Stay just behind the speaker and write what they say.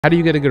How do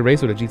you get a good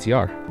race with a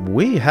GTR?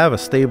 We have a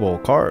stable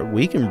car.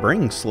 We can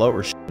bring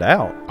slower shit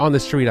out. On the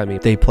street, I mean.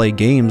 They play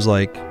games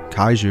like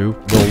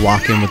Kaiju. They'll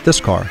lock in with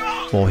this car.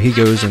 Well, he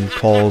goes and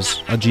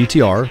calls a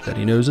GTR that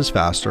he knows is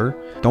faster.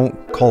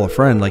 Don't call a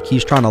friend, like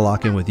he's trying to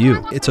lock in with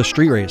you. It's a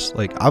street race.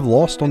 Like I've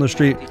lost on the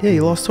street. Yeah,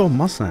 you lost to a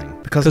Mustang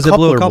because it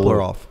blew a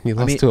coupler off. You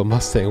lost to a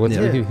Mustang. What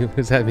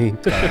does that mean?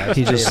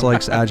 He just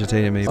likes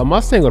agitating me. A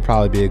Mustang would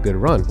probably be a good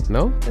run,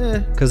 no?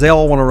 Because they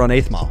all want to run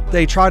 8th mile.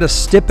 They try to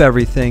stip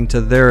everything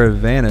to their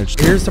advantage.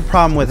 Here's the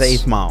problem with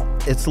 8th mile.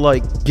 It's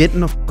like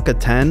getting a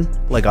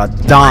 10, like a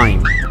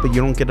dime, but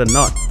you don't get a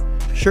nut.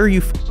 Sure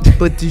you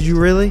but did you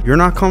really? You're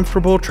not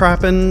comfortable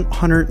trapping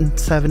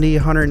 170,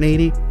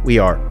 180? We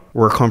are.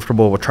 We're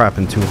comfortable with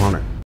trapping 200.